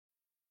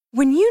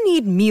When you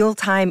need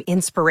mealtime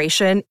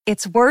inspiration,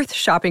 it's worth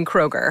shopping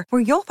Kroger,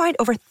 where you'll find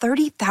over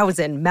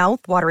 30,000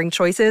 mouth-watering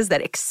choices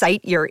that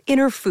excite your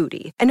inner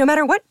foodie. And no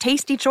matter what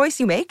tasty choice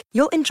you make,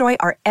 you'll enjoy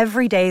our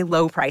everyday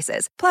low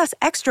prices, plus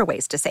extra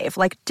ways to save,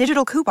 like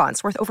digital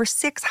coupons worth over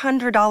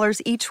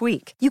 $600 each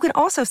week. You can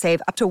also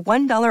save up to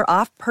 $1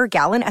 off per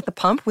gallon at the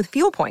pump with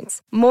fuel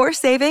points. More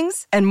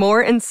savings and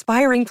more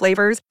inspiring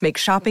flavors make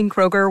shopping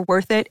Kroger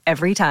worth it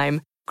every time.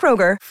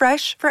 Kroger,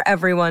 fresh for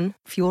everyone.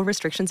 Fuel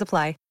restrictions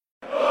apply.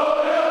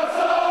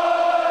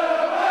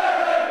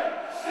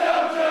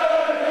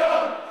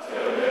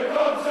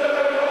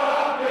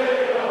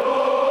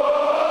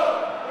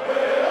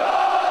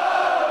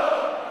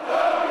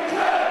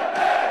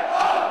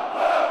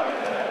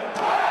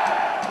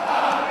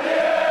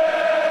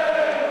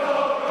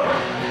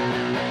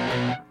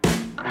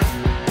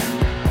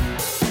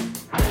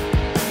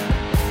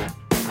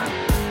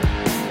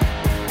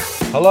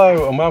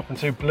 Hello and welcome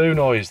to Blue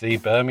Noise, the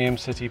Birmingham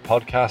City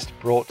podcast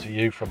brought to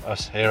you from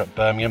us here at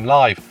Birmingham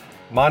Live.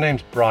 My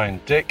name's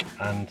Brian Dick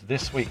and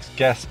this week's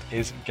guest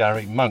is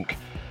Gary Monk.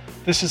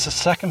 This is the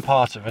second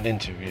part of an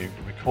interview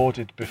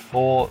recorded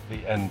before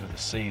the end of the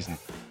season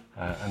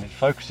and it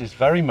focuses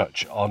very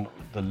much on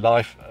the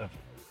life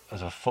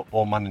as a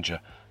football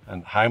manager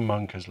and how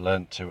Monk has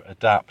learnt to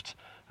adapt.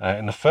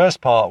 In the first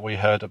part we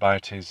heard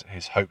about his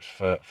hopes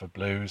for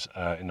Blues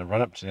in the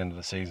run-up to the end of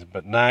the season,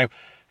 but now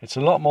it's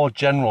a lot more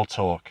general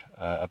talk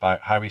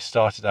about how he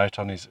started out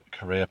on his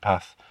career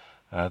path,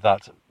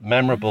 that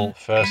memorable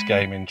first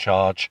game in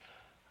charge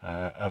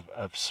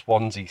of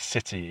Swansea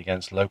City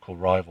against local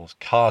rivals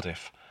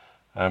Cardiff,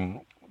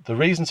 the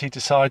reasons he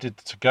decided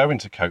to go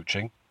into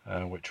coaching,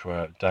 which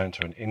were down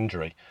to an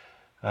injury,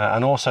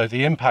 and also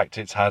the impact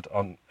it's had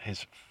on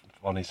his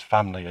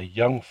family, a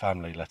young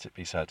family, let it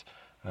be said,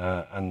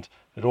 and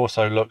it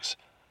also looks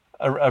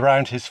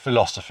around his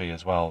philosophy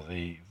as well,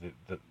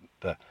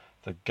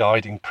 the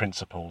guiding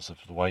principles of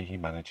the way he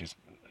manages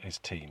his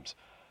teams.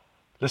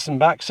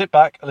 Sit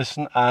back,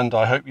 listen, and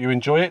I hope you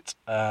enjoy it.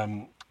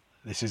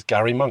 This is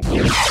Gary Monk.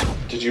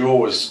 Did you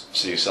always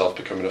see yourself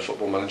becoming a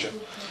football manager?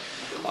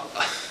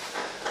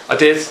 I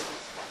did,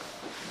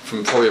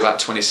 from probably about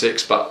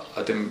 26, but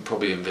I didn't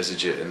probably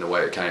envisage it in the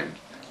way it came.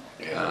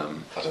 Yeah,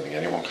 I don't think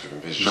anyone could have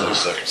envisaged those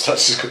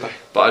circumstances, could they?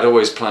 But I'd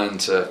always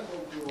planned to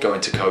go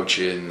into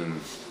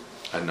coaching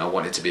and I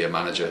wanted to be a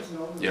manager.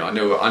 You know, I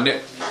knew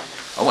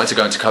I wanted to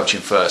go into coaching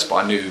first, but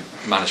I knew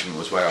management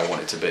was where I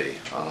wanted to be.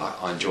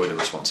 I enjoy the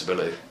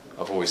responsibility.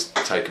 I've always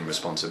taken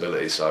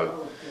responsibility,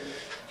 so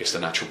I guess the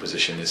natural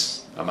position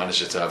is a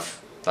manager to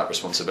have that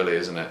responsibility,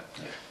 isn't it?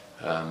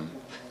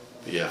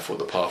 Yeah, I thought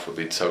the path would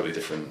be totally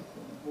different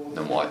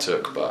than what I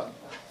took, but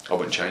I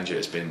wouldn't change it.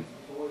 It's been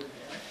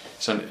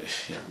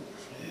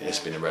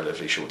a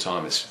relatively short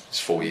time. It's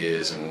 4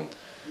 years,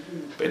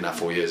 but in that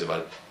 4 years I've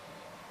had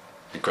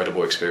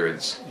incredible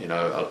experience. You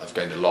know, I've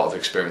gained a lot of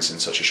experience in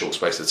such a short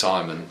space of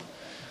time, and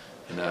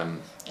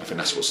I think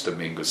that's what stood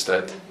me in good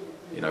stead.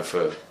 You know, I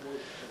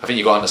think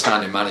you've got to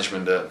understand in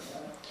management that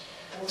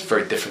it's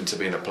very different to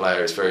being a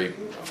player.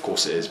 Of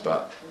course it is,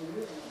 but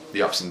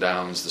the ups and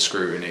downs, the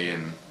scrutiny,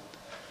 and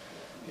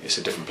it's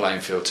a different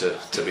playing field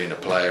to being a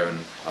player. And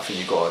I think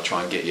you've got to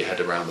try and get your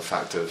head around the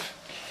fact of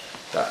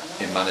that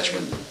in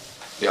management,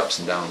 the ups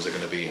and downs are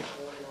going to be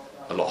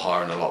a lot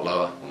higher and a lot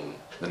lower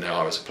than they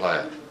are as a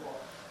player.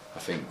 I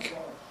think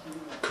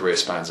career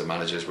spans of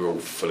managers, we're all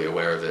fully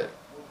aware of it.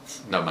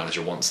 No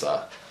manager wants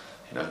that.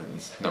 You know,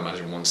 no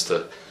manager wants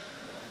to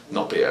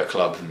not be at a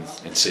club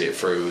and see it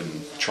through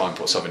and try and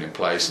put something in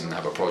place and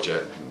have a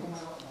project.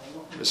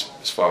 As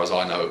far as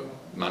I know,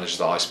 managers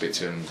that I speak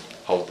to and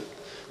hold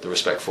the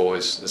respect for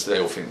is they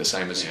all think the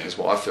same as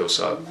what I feel.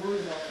 So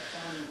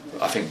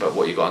I think, but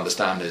what you've got to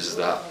understand is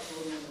that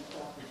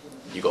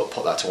you've got to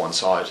put that to one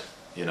side,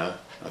 you know.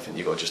 I think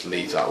you've got to just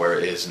leave that where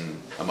it is and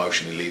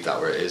emotionally leave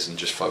that where it is and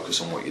just focus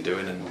on what you're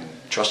doing and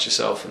trust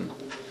yourself. And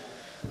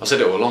I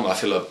said it all along, I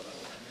feel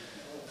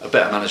a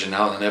better manager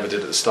now than I ever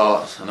did at the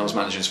start, and I was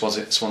managing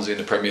Swansea in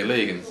the Premier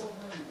League, and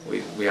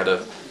we had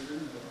a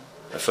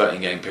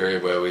 13-game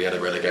period where we had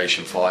a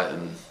relegation fight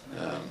and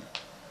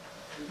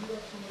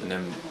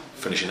then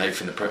finishing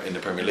 8th in the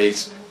Premier League.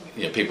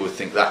 You know, people would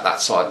think that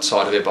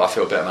side of it, but I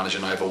feel a better manager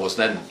than I ever was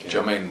then. Do you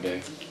know what I mean?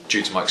 Yeah.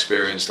 Due to my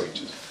experience,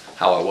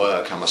 how I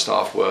work, how my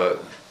staff work,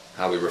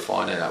 how we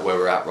refine it, where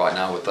we're at right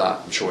now with that.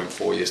 I'm sure in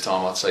 4 years'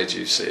 time I'd say to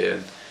you, sit here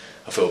and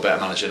I feel a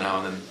better manager now,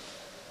 and then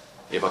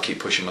if I keep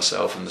pushing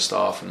myself and the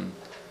staff and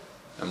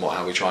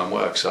how we try and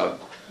work. So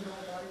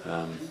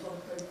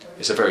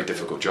it's a very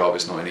difficult job.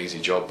 It's not an easy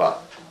job, but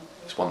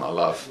it's one that I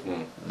love.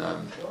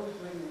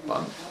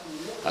 But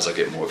as I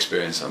get more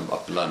experience,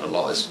 I've learned a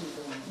lot as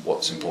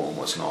what's important,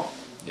 what's not,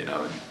 you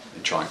know,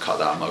 and try and cut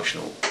that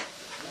emotional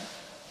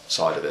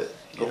side of it.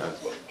 You know.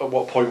 At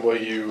what point were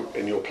you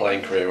in your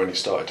playing career when you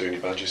started doing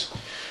your badges?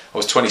 I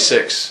was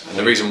 26, and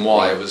the reason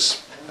why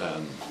was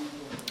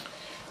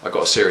I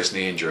got a serious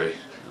knee injury,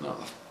 and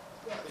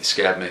it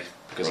scared me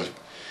because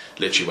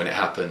literally when it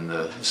happened,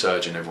 the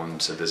surgeon, everyone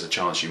said there's a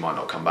chance you might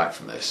not come back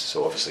from this.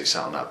 So obviously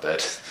sat on that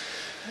bed,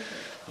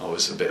 I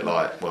was a bit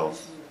like, well,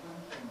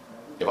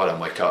 if I don't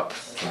wake up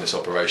from this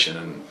operation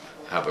and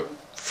have a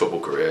football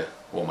career,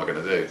 what am I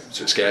going to do?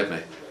 So it scared me.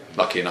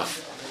 Lucky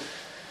enough,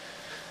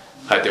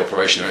 I had the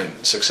operation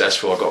and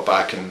successful. I got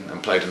back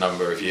and played a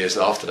number of years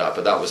after that.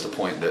 But that was the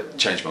point that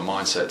changed my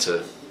mindset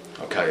to,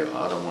 okay,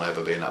 I don't want to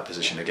ever be in that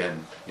position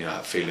again. You know,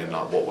 feeling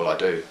like, what will I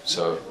do?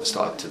 So I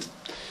started to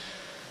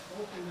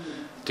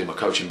do my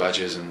coaching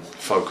badges and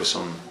focus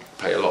on,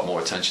 pay a lot more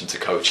attention to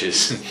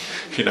coaches,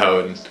 you know.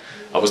 And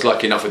I was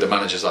lucky enough with the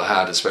managers I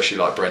had, especially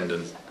like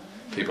Brendan,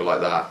 people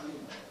like that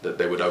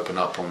they would open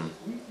up on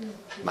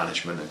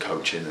management and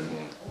coaching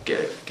and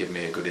give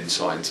me a good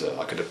insight into.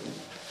 I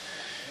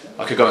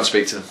could go and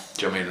speak to them,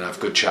 do you know what I mean, and have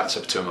good chats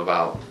up to them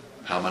about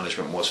how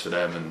management was for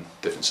them and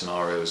different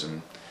scenarios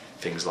and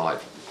things like,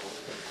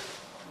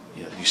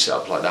 you know, you set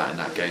up like that in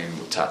that game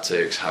with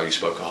tactics, how you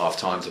spoke at half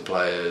time to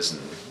players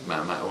and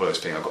all those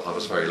things. I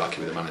was very lucky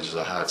with the managers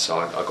I had, so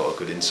I got a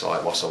good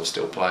insight whilst I was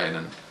still playing.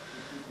 And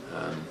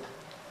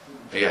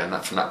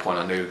and from that point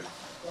I knew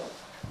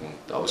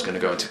I was going to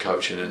go into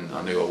coaching, and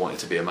I knew I wanted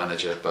to be a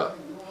manager, but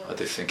I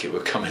did think it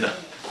would come in a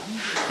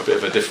bit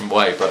of a different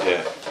way. But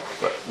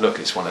look,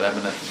 it's one of them,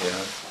 isn't it? You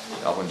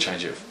know, I wouldn't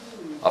change it.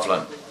 I've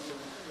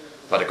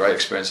had a great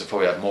experience. I've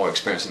probably had more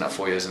experience in that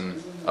 4 years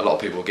than a lot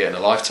of people get in a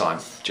lifetime.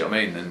 Do you know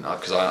what I mean? And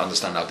because I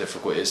understand how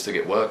difficult it is to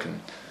get work,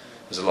 and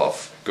there's a lot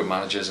of good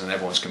managers, and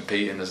everyone's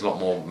competing. There's a lot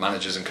more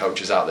managers and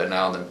coaches out there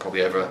now than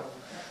probably ever,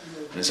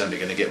 and it's only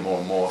going to get more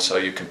and more. So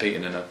you're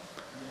competing in a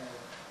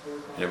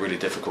really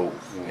difficult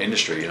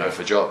industry, you know,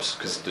 for jobs,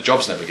 because the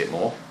jobs never get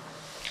more.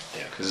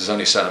 Because there's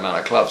only a certain amount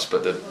of clubs,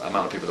 but the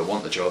amount of people that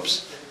want the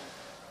jobs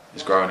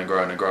is growing and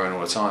growing and growing all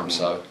the time.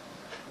 So,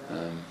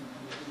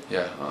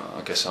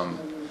 I guess I'm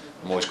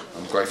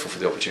grateful for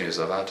the opportunities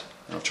I've had,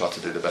 and I've tried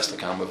to do the best I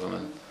can with them,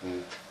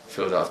 and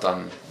feel that I've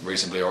done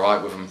reasonably all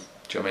right with them.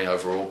 Do you know what I mean,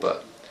 overall?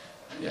 But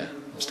yeah,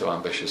 I'm still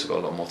ambitious. I've got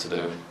a lot more to do,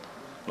 and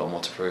a lot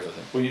more to prove, I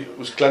think. Well,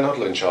 was Glenn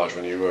Hoddle in charge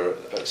when you were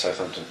at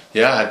Southampton?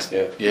 Yeah, I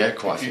had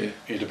quite a few.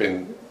 You'd have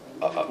been,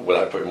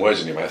 without putting words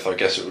in your mouth, I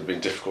guess it would have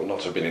been difficult not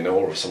to have been in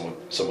awe of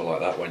someone like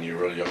that when you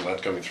were a young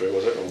lad coming through,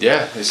 was it? Or?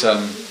 Yeah, it's so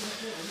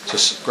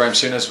Graham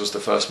Souness was the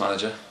first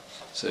manager,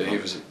 so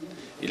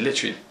he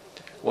literally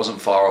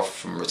wasn't far off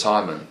from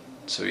retirement,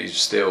 so he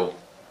still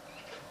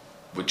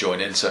would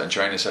join in certain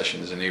training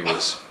sessions, and he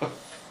was.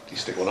 Do you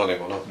stick one on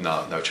him or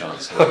not? No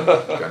chance.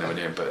 Going anywhere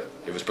near him, but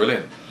it was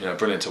brilliant. You know,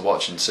 brilliant to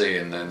watch and see.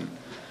 And then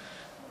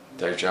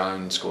Dave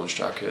Jones, Gordon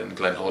Strachan,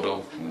 Glenn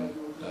Hoddle.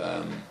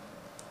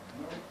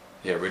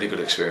 Really good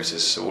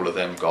experiences. So all of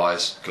them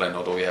guys. Glenn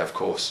Hoddle, yeah, of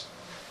course.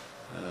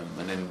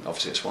 And then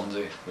obviously at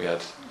Swansea we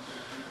had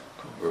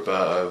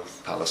Roberto,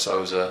 Paulo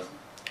Sousa,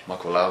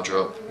 Michael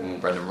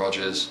Laudrup, Brendan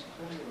Rodgers.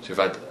 So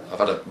I've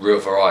had a real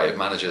variety of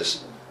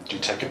managers. Do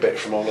you take a bit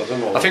from all of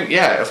them? Or? I think,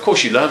 yeah, of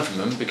course you learn from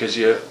them, because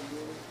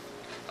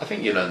I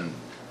think you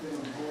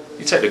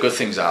take the good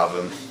things out of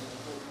them,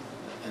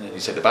 and then you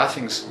take the bad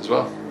things as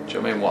well. Do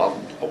you know what I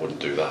mean? I wouldn't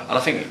do that. And I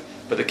think,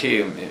 but the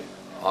key, in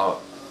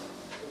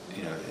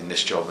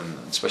this job, and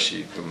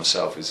especially with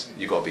myself, is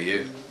you got to be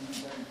you.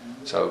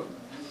 So,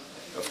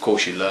 of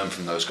course, you learn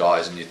from those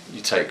guys, and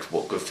you take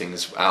what good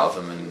things out of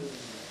them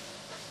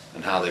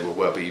and how they will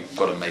work, but you've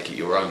got to make it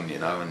your own, you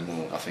know.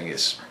 And I think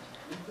it's,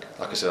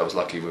 like I said, I was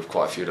lucky with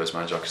quite a few of those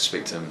managers. I could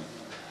speak to them.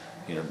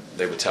 You know,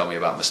 they would tell me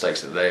about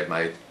mistakes that they had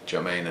made, do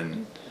you know what I mean,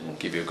 and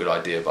give you a good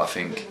idea. But I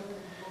think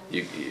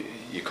you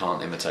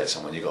can't imitate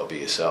someone. You've got to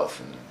be yourself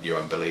and your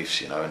own beliefs,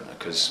 you know.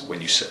 Because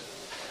when you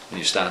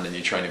stand and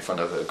you train in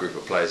front of a group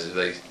of players, if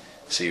they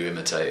see you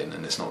imitating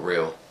and it's not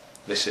real,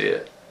 they see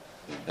it.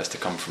 It has to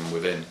come from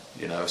within,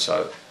 you know.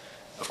 So,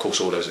 of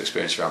course, all those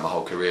experiences throughout my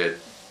whole career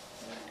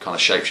kind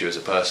of shapes you as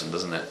a person,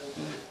 doesn't it?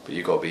 But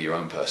you've got to be your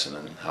own person,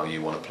 and how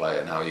you want to play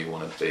and how you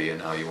want to be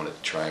and how you want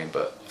to train.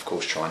 But of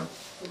course, try and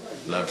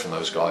learn from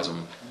those guys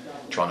and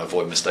trying to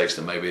avoid mistakes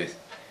that maybe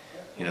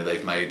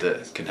they've made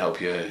that can help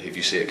you if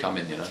you see it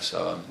coming, you know.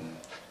 So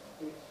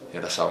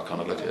that's how I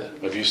kind of look at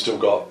it. Have you still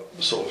got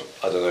sort of,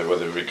 I don't know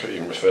whether we could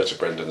even refer to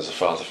Brendan as a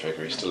father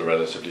figure, he's still a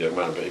relatively young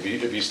man, but have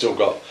you still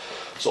got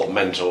sort of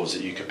mentors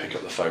that you could pick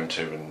up the phone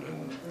to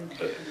and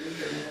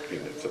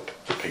that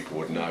people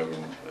would know and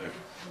have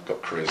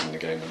got careers in the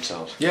game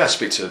themselves? Yeah,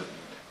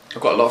 I've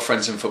got a lot of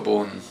friends in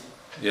football, and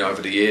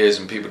over the years,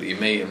 and people that you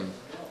meet,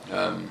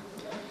 and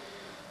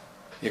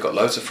you've got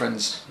loads of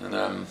friends, and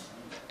I'm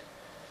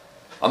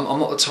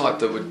not the type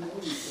that would.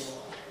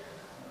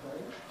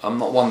 I'm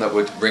not one that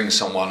would ring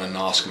someone and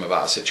ask them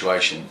about a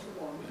situation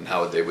and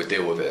how they would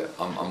deal with it.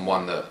 I'm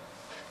one that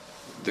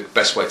the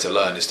best way to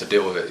learn is to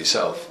deal with it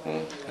yourself,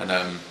 and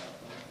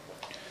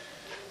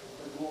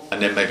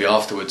then maybe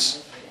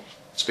afterwards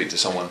speak to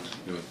someone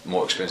with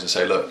more experience and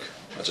say, look,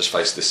 I just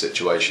faced this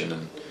situation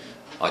and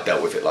I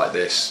dealt with it like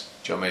this.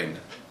 Do you know what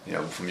I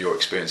mean? From your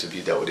experience, have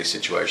you dealt with these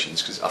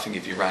situations? Because I think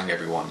if you rang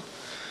everyone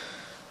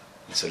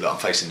and said, look, I'm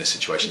facing this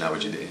situation, how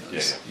would you do it?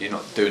 Yeah. You're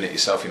not doing it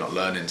yourself, you're not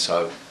learning.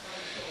 So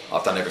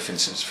I've done everything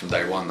from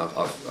day one.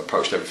 I've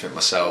approached everything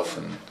myself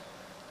and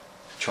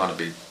trying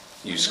to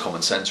use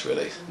common sense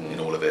really in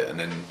all of it. And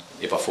then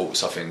if I thought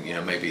something,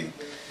 maybe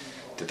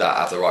did that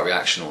have the right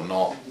reaction or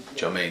not?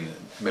 Do you know what I mean?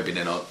 Maybe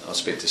then I'll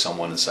speak to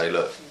someone and say,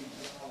 look,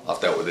 I've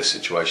dealt with this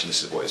situation,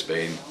 this is what it's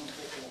been.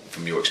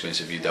 From your experience,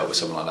 have you dealt with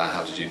something like that?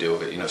 How did you deal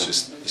with it? You know,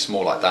 so it's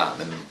more like that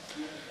than,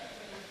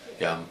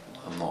 yeah,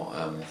 I'm not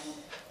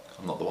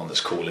the one that's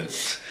calling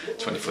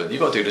 24. You've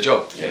got to do the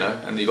job, you know,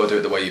 and you've got to do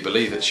it the way you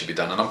believe it should be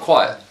done. And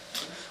I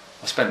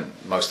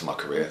spent most of my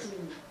career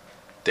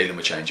dealing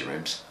with changing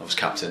rooms. I was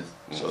captain,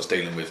 so I was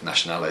dealing with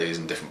nationalities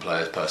and different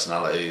players'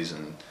 personalities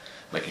and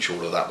making sure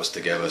all of that was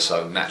together.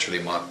 So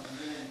naturally,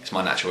 it's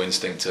my natural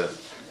instinct to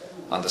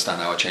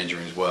understand how a changing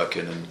room is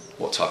working and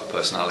what type of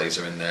personalities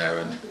are in there.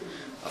 And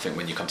I think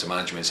when you come to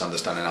management, it's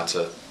understanding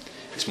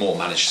it's more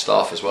manage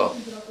staff as well.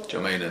 Do you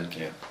know what I mean?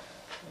 And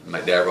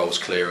make their roles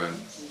clear, and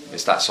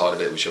it's that side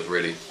of it which I've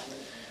really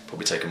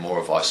probably taken more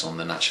advice on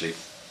than actually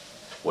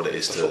what it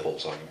is the to football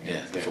side.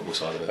 The football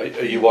side of it.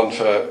 Are you one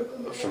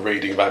for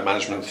reading about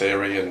management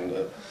theory and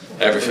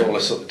everything? All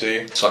this sort of, do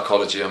you?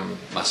 Psychology, I'm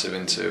massive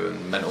into,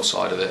 and mental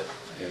side of it.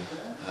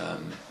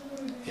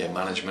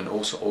 Management,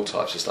 all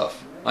types of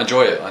stuff. I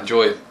enjoy it.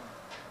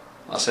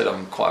 I said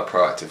I'm quite a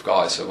proactive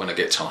guy, so when I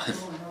get time,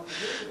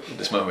 at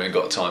this moment I ain't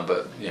got time,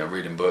 but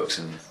reading books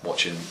and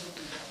watching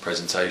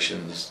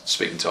presentations,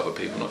 speaking to other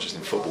people, not just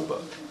in football,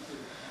 but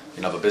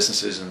in other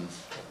businesses and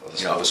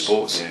other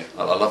sports. Yeah.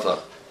 I love that.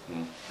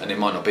 And it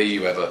might not be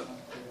you ever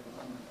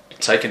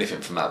take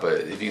anything from that,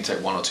 but if you can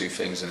take one or two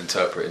things and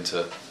interpret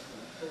into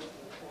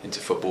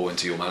football,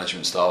 into your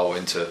management style,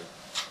 into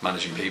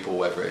managing people,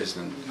 whatever it is,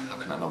 then how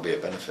can that not be a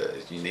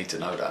benefit? You need to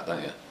know that,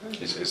 don't you?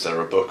 Is there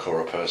a book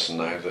or a person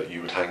now that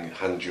you would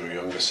hand your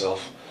younger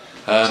self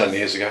 10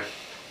 years ago?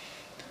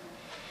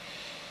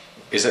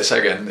 Say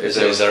again?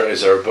 Is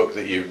there a book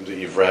that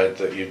you've read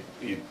that you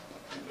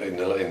in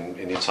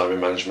your time in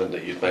management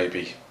that you'd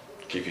maybe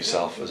give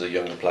yourself as a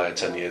younger player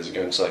 10 years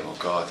ago and say, oh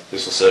God,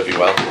 this will serve you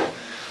well?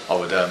 I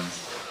would.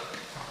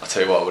 I'll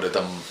tell you what I would have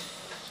done.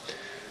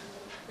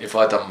 If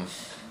I'd done,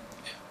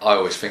 I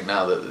always think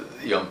now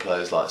that the young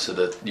players,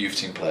 the youth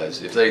team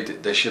players, if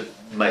they should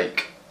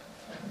make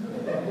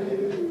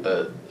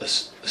a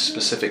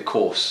specific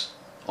course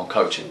on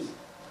coaching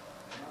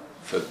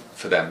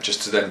for them,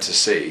 just to them to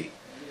see.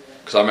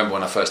 Because I remember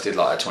when I first did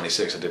at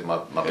 26, I did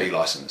my B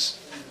licence,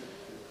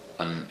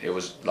 and it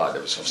was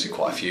there was obviously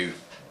quite a few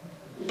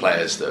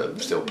players that are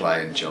still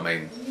playing. Do you know what I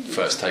mean?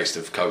 First taste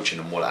of coaching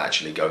and what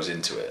actually goes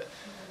into it,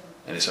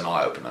 and it's an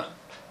eye opener.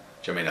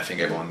 Do you know what I mean? I think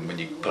everyone, when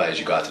you play as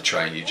you go out to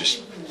train, you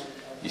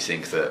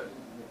think that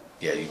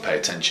you pay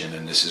attention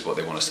and this is what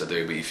they want us to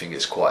do, but you think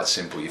it's quite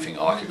simple. You think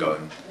I could go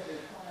and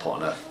put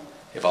on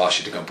if I asked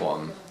you to go and put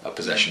on a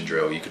possession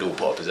drill, you could all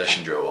put a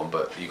possession drill on,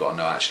 but you got to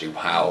know actually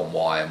how and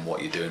why and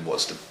what you're doing,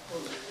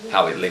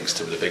 how it links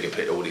to the bigger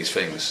picture, all these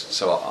things.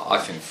 So I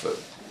think for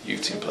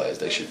youth team players,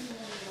 they should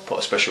put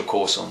a special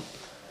course on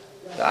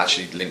that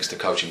actually links to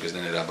coaching, because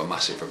then they'd have a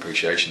massive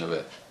appreciation of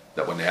it.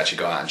 That when they actually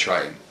go out and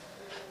train,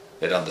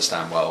 they'd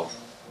understand, well,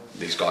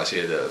 these guys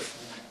here that have,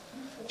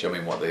 do you know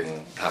what I mean,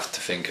 what they have to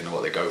think and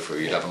what they go through.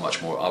 You'd have a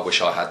much more. I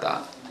wish I had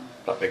that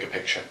bigger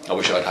picture. I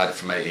wish I'd had it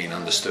from 18,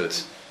 understood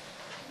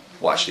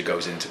what actually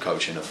goes into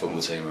coaching a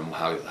football team and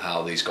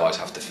how these guys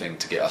have to think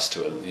to get us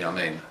to it. You know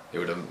what I mean? It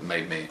would have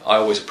made me. I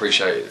always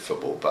appreciated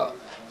football, but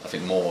I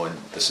think more in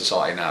the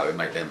society now, it would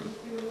make them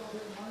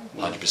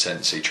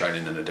 100% see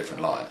training in a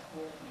different light.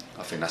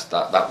 I think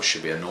that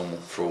should be a normal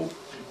for all.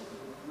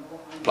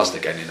 Plus they're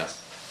getting a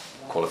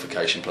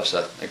qualification, plus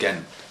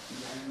again,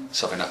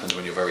 something happens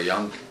when you're very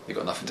young, you've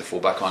got nothing to fall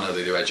back on. I know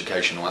they do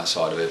education on that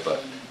side of it,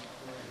 but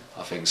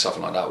I think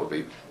something like that would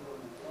be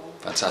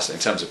fantastic.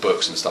 In terms of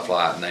books and stuff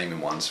like that,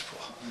 naming ones,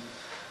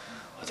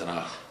 I don't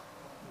know,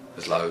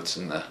 there's loads,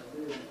 isn't there?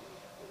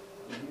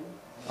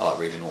 I like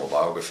reading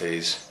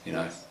autobiographies,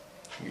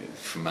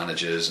 from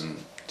managers and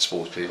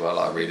sports people. I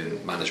like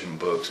reading management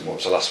books. What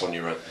was the last one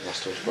you read?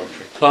 Last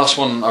autobiography? Last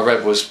one I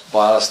read was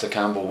by Alistair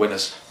Campbell,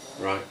 Winners.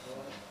 Right.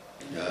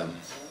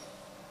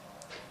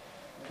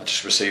 I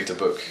just received a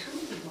book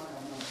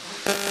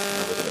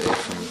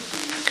from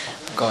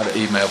a guy that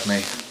emailed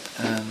me.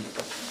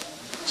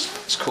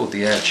 It's called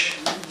The Edge.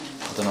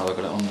 I don't know if I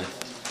got it on me.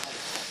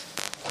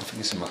 I think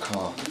it's in my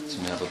car. It's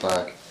in my other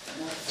bag.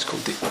 It's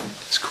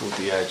called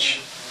The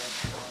Edge.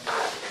 I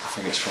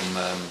think it's from.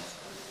 I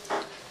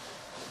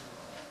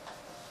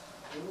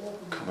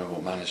can't remember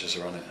what managers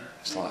are on it.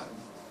 It's like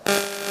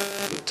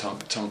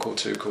Tuchel,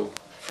 Tuchel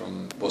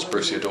from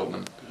Borussia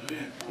Dortmund.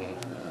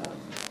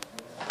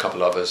 A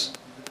couple others.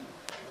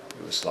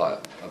 It was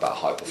about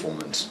high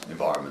performance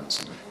environments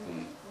and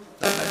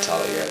that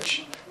mentality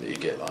edge that you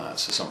get like that.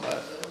 So something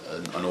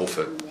an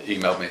author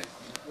emailed me,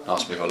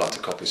 asked me if I'd like to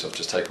copy, so I've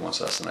just taken one,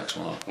 so that's the next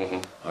one.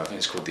 I think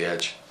it's called The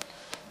Edge.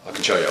 I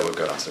can show you. I would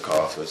go down to the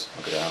car afterwards.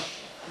 I'll get it out.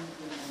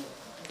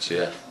 So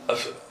yeah.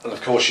 And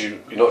of course you're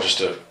not just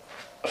a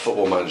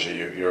football manager.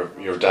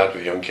 You're a dad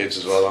with young kids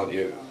as well, aren't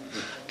you?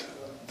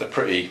 They're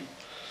pretty.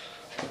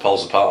 The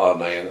poles apart, aren't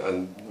they?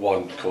 And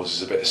one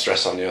causes a bit of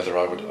stress on the other.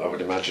 I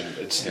would imagine.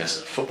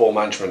 It's football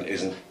management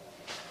isn't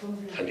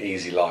an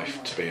easy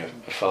life to be a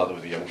father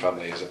with a young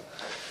family, is it?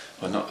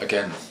 Well, not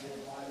again.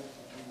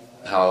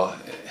 How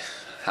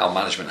how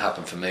management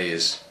happened for me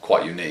is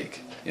quite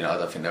unique. You know, I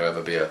don't think there'll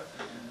ever be a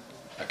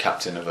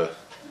captain of a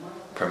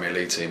Premier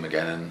League team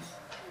again and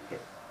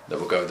that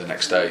will go the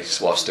next day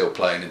while still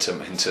playing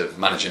into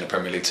managing a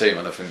Premier League team.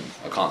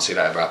 I can't see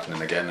that ever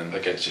happening again. And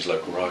against his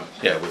local rival.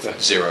 Yeah,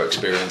 with zero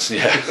experience.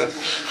 Yeah,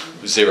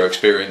 with zero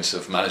experience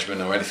of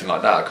management or anything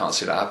like that, I can't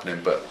see that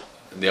happening. But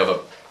the other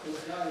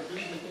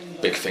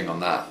big thing on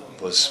that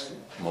was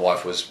my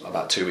wife was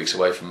about 2 weeks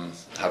away from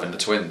having the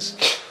twins.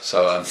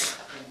 So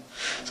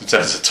in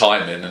terms of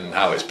timing and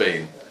how it's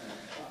been,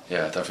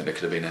 yeah, I don't think there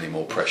could have been any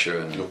more pressure.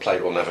 And your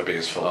plate will never be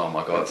as full. Oh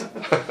my God,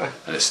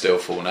 and it's still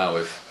full now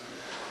with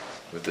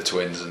the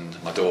twins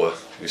and my daughter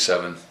who's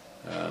 7.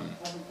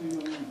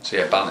 So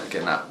yeah,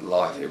 getting that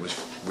life, it was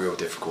real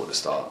difficult to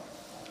start.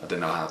 I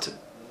didn't know how to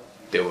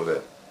deal with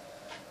it,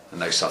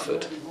 and they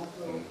suffered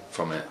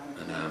from it.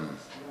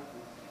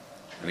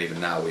 And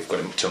even now we've got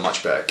it to a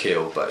much better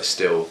keel, but it's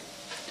still,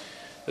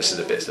 this is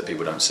the bits that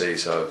people don't see.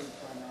 So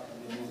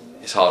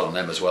it's hard on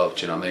them as well.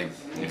 Do you know what I mean?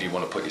 If you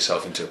want to put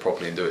yourself into it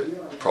properly and do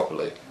it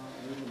properly,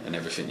 and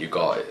everything you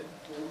got,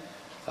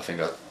 I think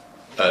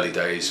early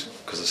days,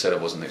 because I said I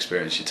wasn't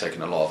experienced, you're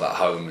taking a lot of that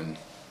home, and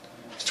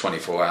it's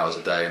 24 hours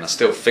a day, and I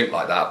still think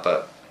like that,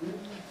 but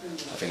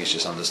I think it's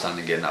just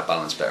understanding getting that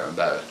balance better and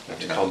better.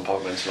 You know?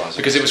 Compartmentalise.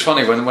 Because it was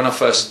funny when I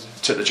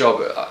first took the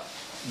job,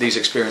 these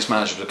experienced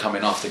managers were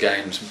coming after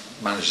games,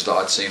 managers that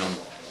I'd seen on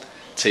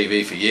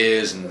TV for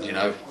years, and you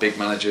know, big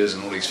managers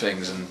and all these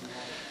things, and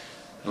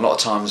a lot of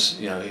times,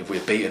 you know, if we're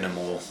beating them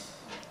or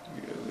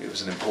it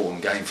was an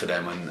important game for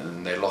them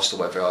and they lost or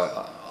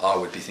whatever, I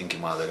would be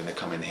thinking, well, they're going to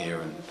come in here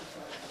and,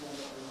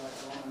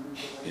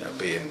 you know,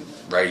 being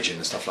raging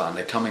and stuff like that,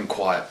 and they come in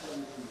quite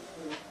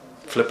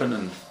flippant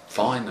and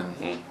fine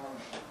and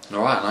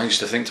alright, and I used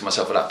to think to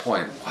myself at that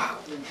point, wow,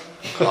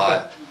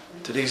 like,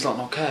 do these lot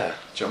not care?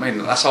 Do you know what I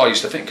mean? That's how I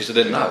used to think, because I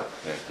didn't know.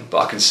 Yeah. But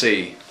I can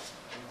see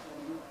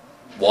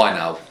why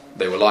now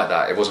they were like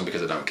that. It wasn't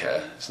because they don't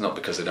care, it's not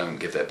because they don't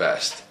give their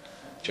best.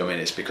 Do you know what I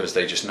mean? It's because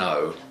they just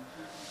know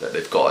that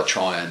they've got to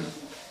try and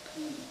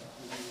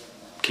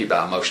keep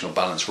that emotional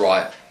balance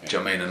right. Do you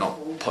know what I mean? And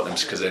not put them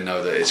because they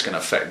know that it's going to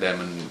affect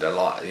them and their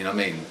life. You know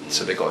what I mean?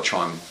 So they've got to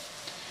try and,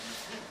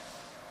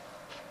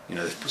 you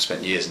know, they've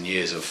spent years and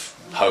years of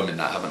homing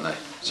that, haven't they?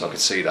 So I could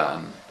see that,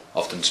 and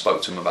often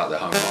spoke to them about their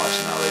home lives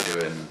and how they do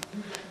it, and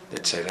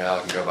they'd say, "Yeah, I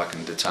can go back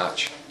and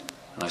detach."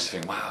 And I used to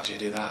think, "Wow, how do you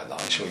do that?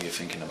 Like, I'm sure you're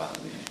thinking about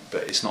it,"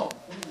 but it's not.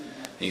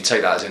 And you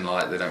take that as in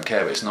like they don't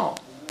care, but it's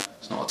not.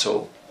 It's not at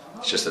all.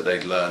 It's just that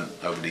they'd learned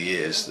over the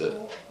years that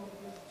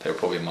they were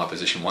probably in my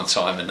position one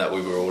time, and that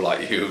we were all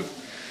like you.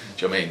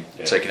 Do you know what I mean?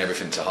 Yeah. Taking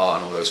everything to heart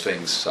and all those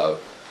things. So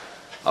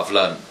I've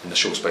learned in the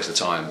short space of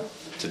time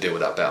to deal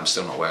with that better. I'm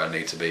still not where I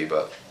need to be,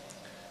 but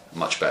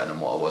much better than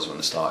what I was when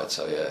I started.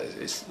 So yeah,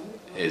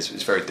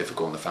 it's very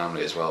difficult in the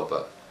family as well,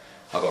 but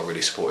I've got a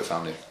really supportive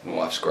family. My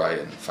wife's great,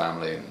 and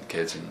family and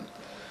kids,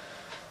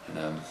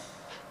 and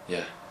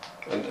yeah.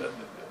 And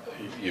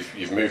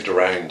you've moved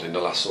around in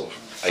the last sort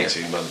of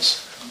 18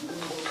 months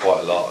quite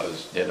a lot.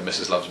 Yeah, the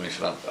missus loves me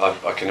for that.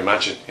 I can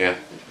imagine. Yeah,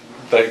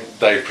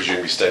 they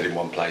presumably stayed in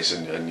one place,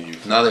 and you.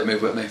 No, they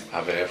moved with me.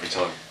 Have it every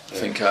time. Yeah. I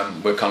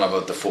think we're kind of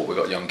at the fault. We've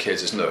got young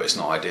kids. It's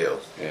not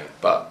ideal. Yeah.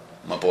 But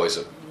my boys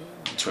are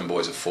twin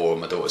boys are 4,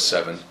 and my daughter's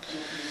 7.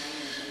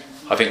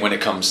 I think when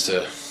it comes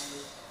to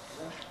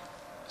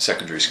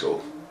secondary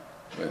school,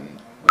 when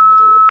my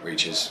daughter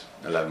reaches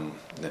 11,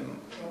 then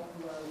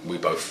we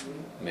both,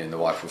 me and the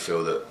wife, will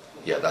feel that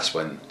that's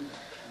when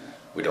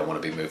we don't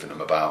want to be moving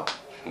them about,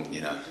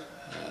 you know.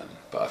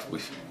 But the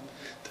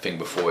thing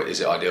before it, is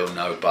it ideal?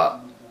 No, but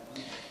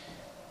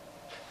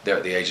they're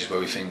at the ages where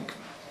we think,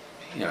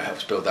 you know, it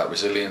helps build that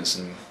resilience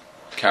and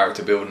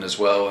character building as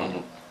well.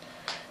 And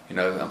you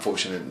know,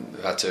 unfortunately,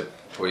 we've had to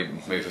probably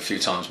move a few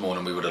times more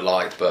than we would have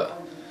liked,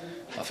 but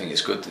I think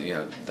it's good that, you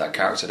know, that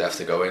character, they have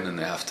to go in and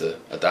they have to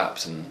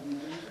adapt and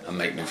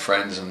make new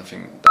friends, and I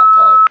think that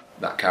part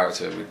of that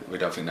character, we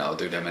don't think that'll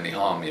do them any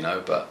harm, you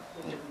know. But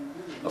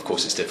of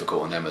course it's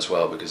difficult on them as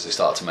well, because they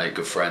start to make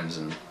good friends,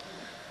 and do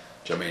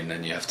you know what I mean,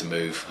 then you have to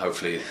move.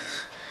 Hopefully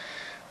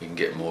we can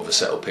get more of a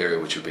settled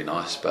period, which would be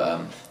nice,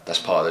 but that's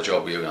part of the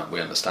job.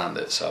 We understand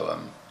it, so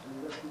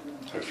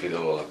hopefully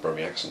they'll all have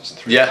Brummie accents in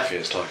 3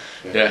 years time.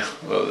 Yeah,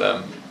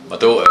 well, my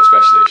daughter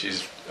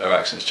especially, her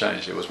accent's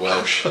changed. It was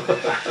Welsh,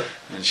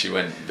 and she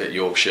went a bit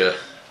Yorkshire,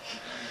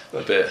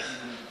 a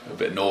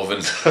bit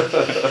northern,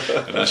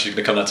 and now she's going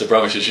to come down to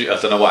Brummie.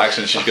 I don't know what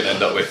accent she's going to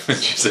end up with.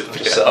 She's a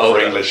bit older.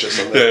 English or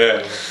something.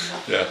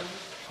 Yeah.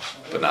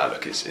 But no,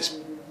 look, it's.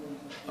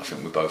 I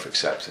think we both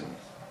accept, and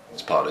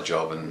it's part of the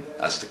job. And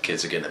as the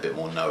kids are getting a bit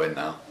more knowing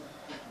now,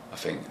 I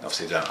think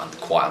obviously they don't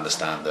quite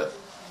understand that,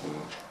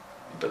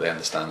 but they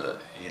understand that,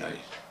 you know,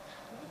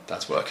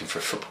 Dad's working for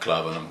a football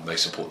club, and they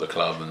support the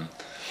club, and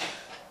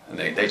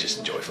they just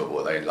enjoy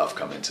football. They love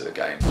coming to the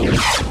game.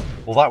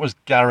 Well, that was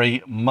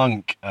Gary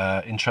Monk.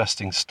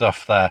 Interesting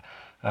stuff there.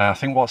 I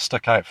think what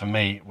stuck out for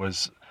me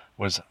was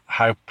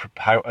how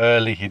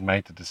early he'd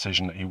made the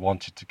decision that he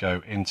wanted to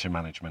go into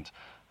management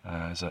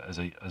as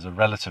a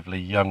relatively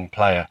young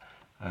player,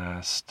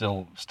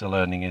 still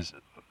earning his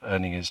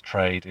earning his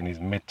trade in his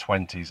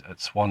mid-20s at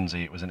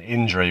Swansea. It was an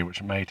injury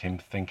which made him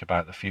think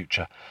about the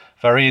future.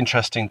 Very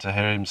interesting to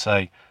hear him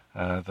say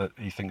that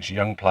he thinks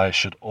young players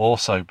should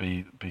also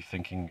be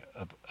thinking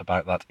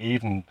about that,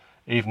 even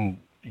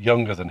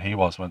younger than he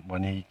was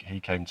when he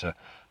came to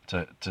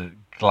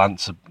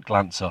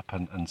glance up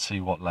and see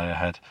what lay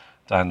ahead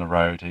down the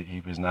road.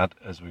 He was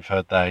as we've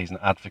heard there, he's an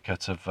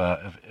advocate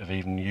of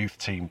even youth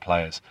team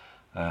players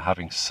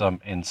having some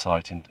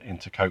insight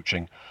into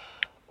coaching.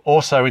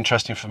 Also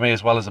interesting for me,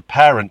 as well as a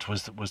parent,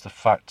 was the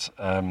fact,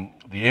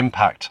 the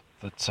impact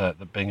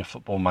that being a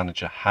football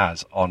manager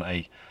has on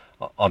a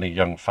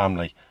young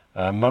family.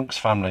 Monk's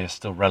family is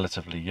still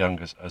relatively young,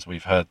 as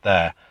we've heard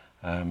there,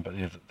 but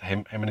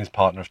him and his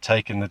partner have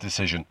taken the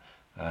decision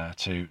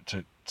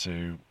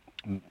to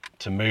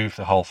move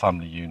the whole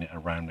family unit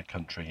around the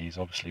country. He's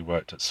obviously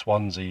worked at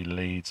Swansea,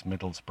 Leeds,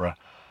 Middlesbrough,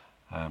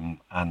 and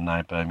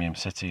now Birmingham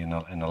City in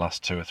the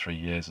last 2 or 3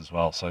 years as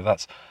well. So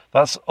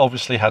that's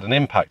obviously had an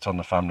impact on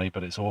the family,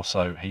 but it's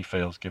also, he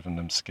feels, given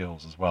them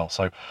skills as well.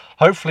 So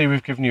hopefully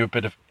we've given you a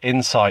bit of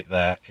insight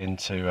there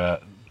into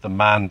the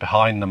man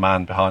behind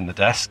the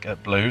desk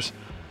at Blues.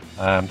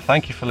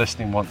 Thank you for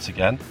listening once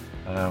again.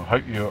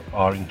 Hope you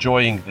are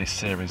enjoying this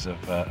series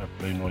of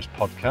Blue Noise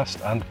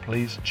podcast, and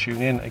please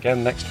tune in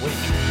again next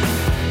week.